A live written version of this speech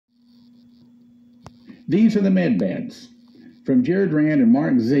These are the med beds from Jared Rand and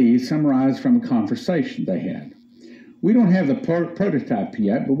Mark Z, summarized from a conversation they had. We don't have the prototype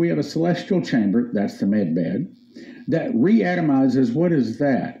yet, but we have a celestial chamber, that's the med bed, that reatomizes. What is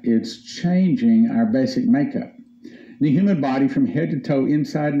that? It's changing our basic makeup. The human body from head to toe,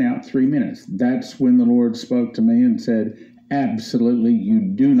 inside and out, 3 minutes. That's when the Lord spoke to me and said, absolutely, you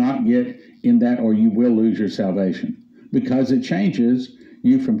do not get in that or you will lose your salvation, because it changes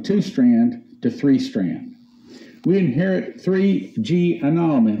you from 2-strand to 3-strand. We inherit 3G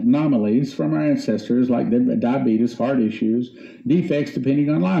anomalies from our ancestors, like diabetes, heart issues, defects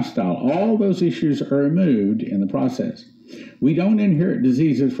depending on lifestyle. All those issues are removed in the process. We don't inherit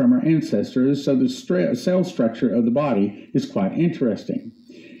diseases from our ancestors, so the cell structure of the body is quite interesting.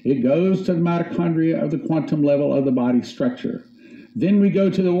 It goes to the mitochondria of the quantum level of the body structure. Then we go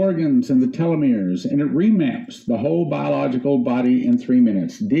to the organs and the telomeres, and it remaps the whole biological body in 3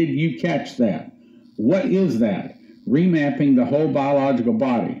 minutes. Did you catch that? What is that? Remapping the whole biological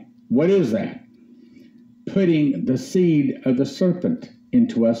body. What is that? Putting the seed of the serpent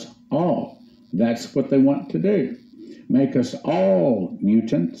into us all. That's what they want to do. Make us all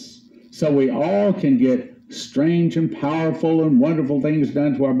mutants, so we all can get strange and powerful and wonderful things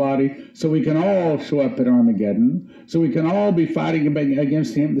done to our body, so we can all show up at Armageddon, so we can all be fighting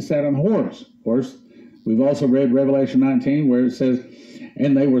against him that sat on the horse. Of course, we've also read Revelation 19, where it says,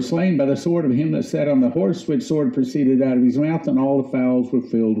 and they were slain by the sword of him that sat on the horse, which sword proceeded out of his mouth, and all the fowls were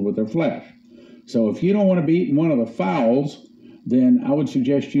filled with their flesh. So if you don't want to be eating one of the fowls, then I would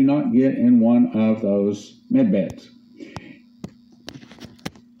suggest you not get in one of those med beds.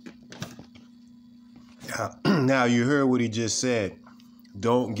 Now you heard what he just said.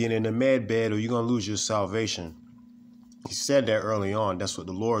 Don't get in the med bed or you're going to lose your salvation. He said that early on. That's what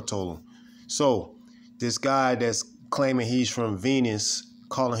the Lord told him. So this guy that's claiming he's from Venus,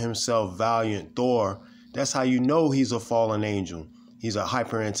 calling himself Valiant Thor, that's how you know he's a fallen angel. He's a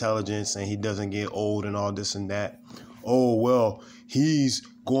hyper intelligence and he doesn't get old and all this and that. Oh, well, he's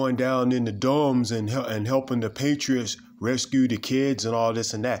going down in the domes and helping the Patriots rescue the kids and all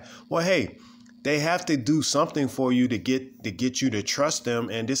this and that. Well, hey, they have to do something for you to get you to trust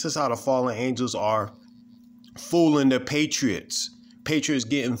them. And this is how the fallen angels are fooling the Patriots. Patriots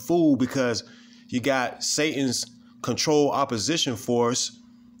getting fooled because you got Satan's control opposition force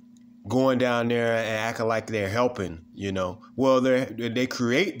going down there and acting like they're helping, you know. Well, they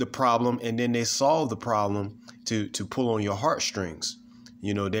create the problem and then they solve the problem to pull on your heartstrings.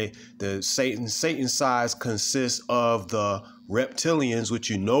 You know, the Satan sides consists of the reptilians, which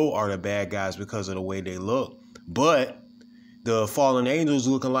you know are the bad guys because of the way they look. But the fallen angels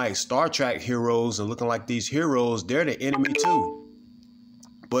looking like Star Trek heroes and looking like these heroes, they're the enemy too.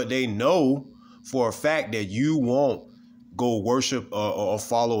 But they know for a fact that you won't go worship or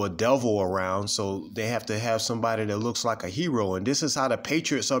follow a devil around. So they have to have somebody that looks like a hero. And this is how the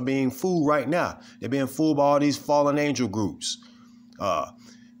Patriots are being fooled right now. They're being fooled by all these fallen angel groups.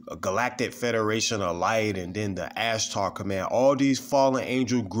 A Galactic Federation of Light, and then the Ashtar Command, all these fallen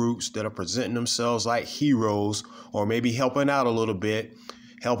angel groups that are presenting themselves like heroes, or maybe helping out a little bit,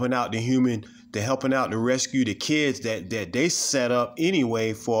 helping out the human, helping out to rescue the kids that they set up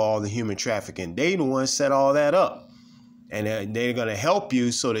anyway for all the human trafficking. They the ones set all that up. And they're going to help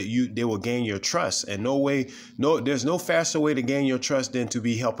you so that they will gain your trust. And there's no faster way to gain your trust than to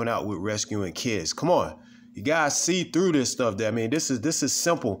be helping out with rescuing kids. Come on. You guys see through this stuff. I mean, this is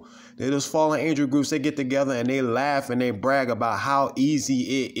simple. Those fallen angel groups, they get together and they laugh and they brag about how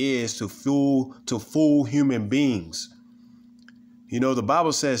easy it is to fool human beings. You know, the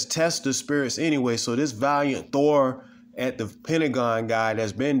Bible says test the spirits anyway. So this Valiant Thor at the Pentagon guy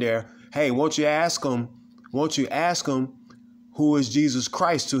that's been there, hey, won't you ask him who is Jesus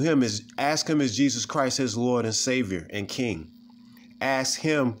Christ to him? Ask him, is Jesus Christ his Lord and Savior and King? Ask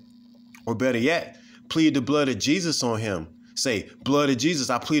him, or better yet, plead the blood of Jesus on him. Say, blood of Jesus,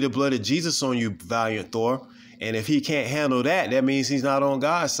 I plead the blood of Jesus on you, Valiant Thor. And if he can't handle that, that means he's not on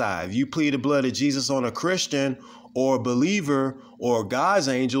God's side. If you plead the blood of Jesus on a Christian or a believer or God's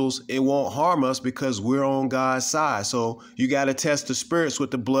angels, it won't harm us because we're on God's side. So you got to test the spirits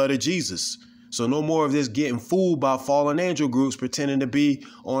with the blood of Jesus. So no more of this getting fooled by fallen angel groups pretending to be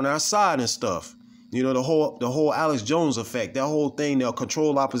on our side and stuff. You know, the whole Alex Jones effect, that whole thing, they'll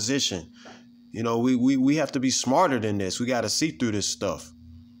control opposition. You know, we have to be smarter than this. We got to see through this stuff.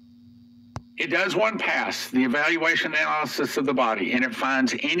 It does one pass, the evaluation analysis of the body, and it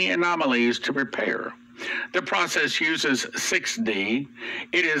finds any anomalies to repair. The process uses 6D.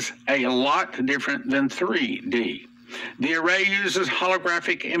 It is a lot different than 3D. The array uses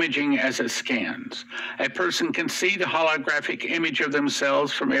holographic imaging as it scans. A person can see the holographic image of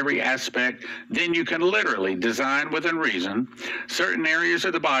themselves from every aspect. Then you can literally design within reason certain areas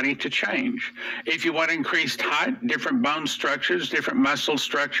of the body to change. If you want increased height, different bone structures, different muscle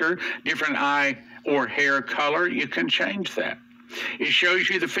structure, different eye or hair color, you can change that. It shows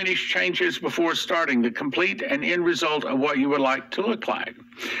you the finished changes before starting, the complete and end result of what you would like to look like.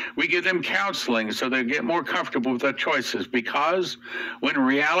 We give them counseling so they get more comfortable with their choices, because when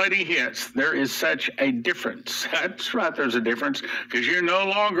reality hits, there is such a difference. That's right, there's a difference, because you're no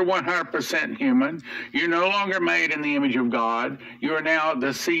longer 100% human. You're no longer made in the image of God. You are now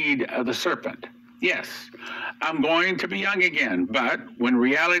the seed of the serpent. Yes, I'm going to be young again, but when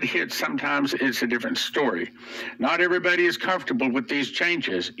reality hits, sometimes it's a different story. Not everybody is comfortable with these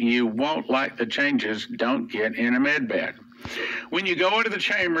changes. You won't like the changes. Don't get in a med bed. When you go into the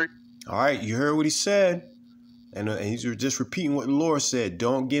chamber... All right, you heard what he said. And he's just repeating what the Lord said.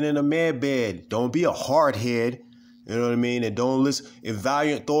 Don't get in a med bed. Don't be a hardhead. You know what I mean? And don't listen. If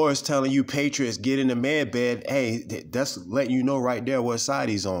Valiant Thor is telling you Patriots get in the med bed, hey, that's letting you know right there what side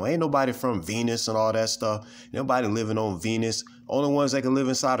he's on. Ain't nobody from Venus and all that stuff. Nobody living on Venus. Only ones that can live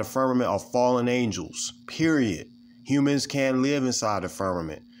inside the firmament are fallen angels, period. Humans can't live inside the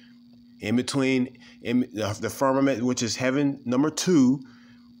firmament. In between the firmament, which is heaven number 2,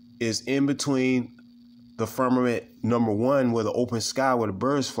 is in between the firmament number 1, where the open sky, where the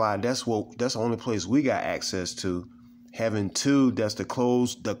birds fly. That's the only place we got access to. Heaven 2, that's the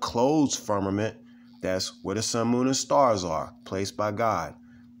closed firmament. That's where the sun, moon, and stars are, placed by God.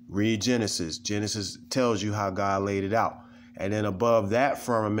 Read Genesis. Genesis tells you how God laid it out. And then above that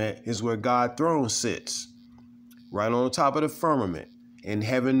firmament is where God's throne sits, right on top of the firmament, in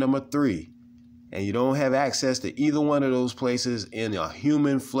heaven number 3. And you don't have access to either one of those places in a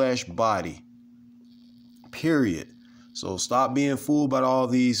human flesh body, period. So stop being fooled by all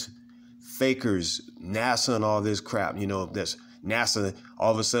these fakers, NASA and all this crap. You know, that's NASA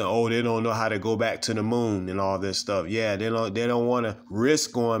all of a sudden, oh, they don't know how to go back to the moon and all this stuff. Yeah, they don't want to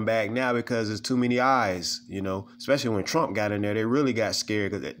risk going back now because there's too many eyes, you know, especially when Trump got in there. They really got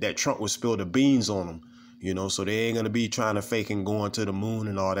scared because that Trump would spill the beans on them, you know, so they ain't going to be trying to fake and going to the moon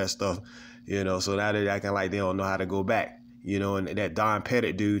and all that stuff, you know, so now they're acting like they don't know how to go back. You know, and that Don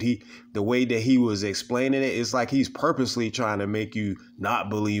Pettit dude, the way that he was explaining it, it's like he's purposely trying to make you not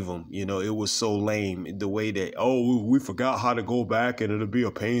believe him. You know, it was so lame. The way that, oh, we forgot how to go back and it'll be a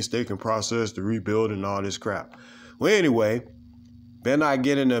painstaking process to rebuild and all this crap. Well, anyway, better not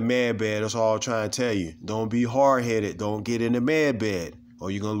get in the med bed. That's all I'm trying to tell you. Don't be hard-headed. Don't get in the med bed, or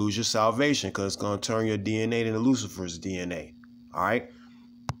you're going to lose your salvation, because it's going to turn your DNA into Lucifer's DNA. All right?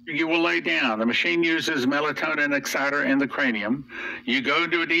 You will lay down. The machine uses melatonin exciter in the cranium. You go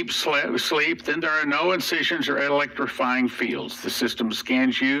into a deep sleep, then there are no incisions or electrifying fields. The system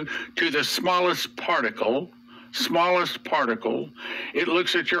scans you to the smallest particle. It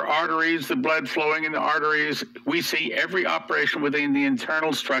looks at your arteries, the blood flowing in the arteries. We see every operation within the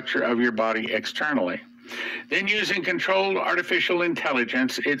internal structure of your body externally. Then, using controlled artificial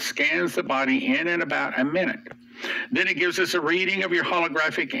intelligence, it scans the body in about a minute. Then it gives us a reading of your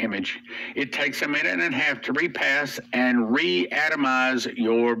holographic image. It takes a minute and a half to repass and re-atomize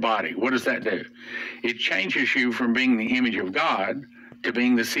your body. What does that do? It changes you from being the image of God to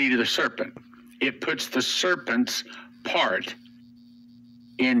being the seed of the serpent. It puts the serpent's part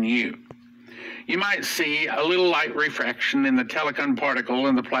in you. You might see a little light refraction in the telecon particle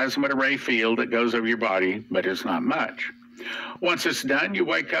in the plasma array field that goes over your body, but it's not much. Once it's done, you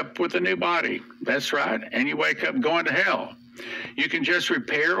wake up with a new body. That's right, and you wake up going to hell. You can just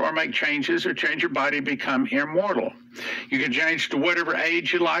repair or make changes or change your body to become immortal. You can change to whatever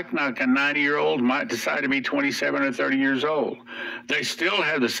age you like. Like a 90-year-old might decide to be 27 or 30 years old. They still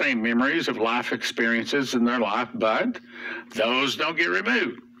have the same memories of life experiences in their life, but those don't get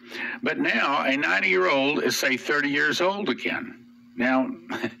removed. But now a 90-year-old is, say, 30 years old again. Now,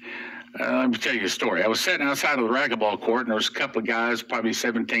 let me tell you a story. I was sitting outside of the racquetball court, and there was a couple of guys, probably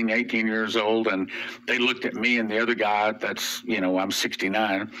 17, 18 years old, and they looked at me and the other guy, that's, you know, I'm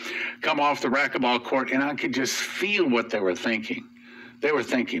 69, come off the racquetball court, and I could just feel what they were thinking. They were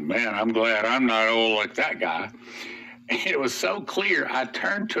thinking, man, I'm glad I'm not old like that guy. And it was so clear. I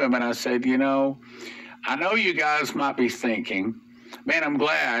turned to him and I said, you know you guys might be thinking, man, I'm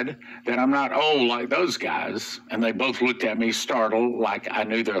glad that I'm not old like those guys. And they both looked at me startled, like I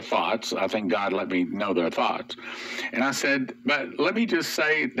knew their thoughts. I think God let me know their thoughts. And I said, but let me just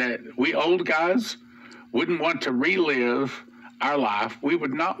say that we old guys wouldn't want to relive our life. We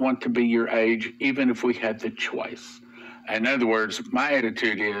would not want to be your age, even if we had the choice. In other words, my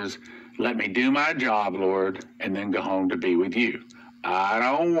attitude is, Let me do my job, Lord, and then go home to be with you. I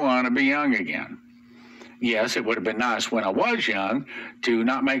don't want to be young again. Yes, it would have been nice when I was young to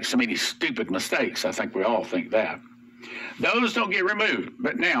not make so many stupid mistakes. I think we all think that. Those don't get removed.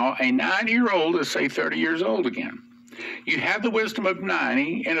 But now a 90-year-old is, say, 30 years old again. You have the wisdom of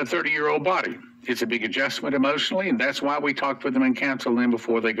 90 in a 30-year-old body. It's a big adjustment emotionally, and that's why we talk with them and counsel them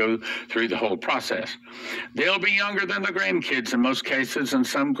before they go through the whole process. They'll be younger than the grandkids in most cases, and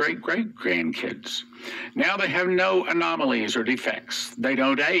some great-great-grandkids. Now they have no anomalies or defects. They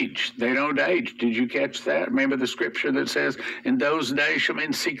don't age. They don't age. Did you catch that? Remember the scripture that says, in those days shall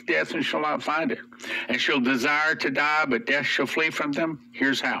men seek death and shall not find it, and shall desire to die, but death shall flee from them?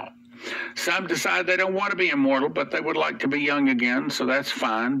 Here's how. Some decide they don't want to be immortal, but they would like to be young again, so that's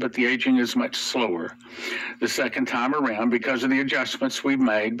fine, but the aging is much slower the second time around because of the adjustments we've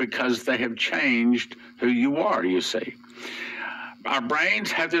made, because they have changed who you are, you see. Our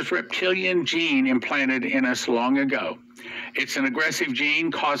brains have this reptilian gene implanted in us long ago. It's an aggressive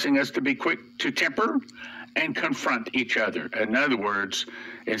gene causing us to be quick to temper and confront each other. In other words,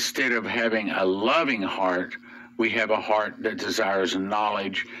 instead of having a loving heart, we have a heart that desires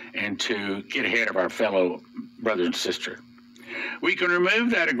knowledge and to get ahead of our fellow brother and sister. We can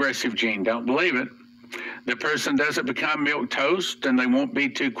remove that aggressive gene, don't believe it. The person doesn't become milk toast, and they won't be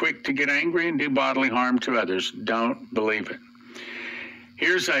too quick to get angry and do bodily harm to others. Don't believe it.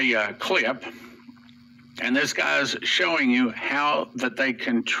 Here's a clip, and this guy's showing you how that they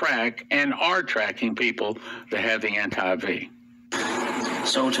can track and are tracking people that have the anti-V.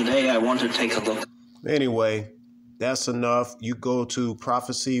 So today I want to take a look. Anyway, that's enough. You go to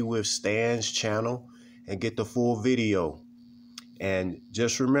Prophecy with Stan's channel and get the full video. And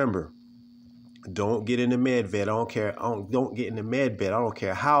just remember, don't get in the med bed. I don't care. Don't get in the med bed. I don't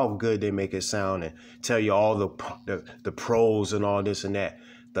care how good they make it sound and tell you all the pros and all this and that.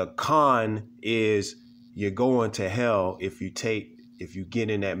 The con is you're going to hell if you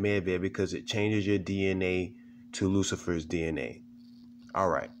get in that med bed, because it changes your DNA to Lucifer's DNA. All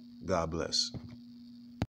right. God bless.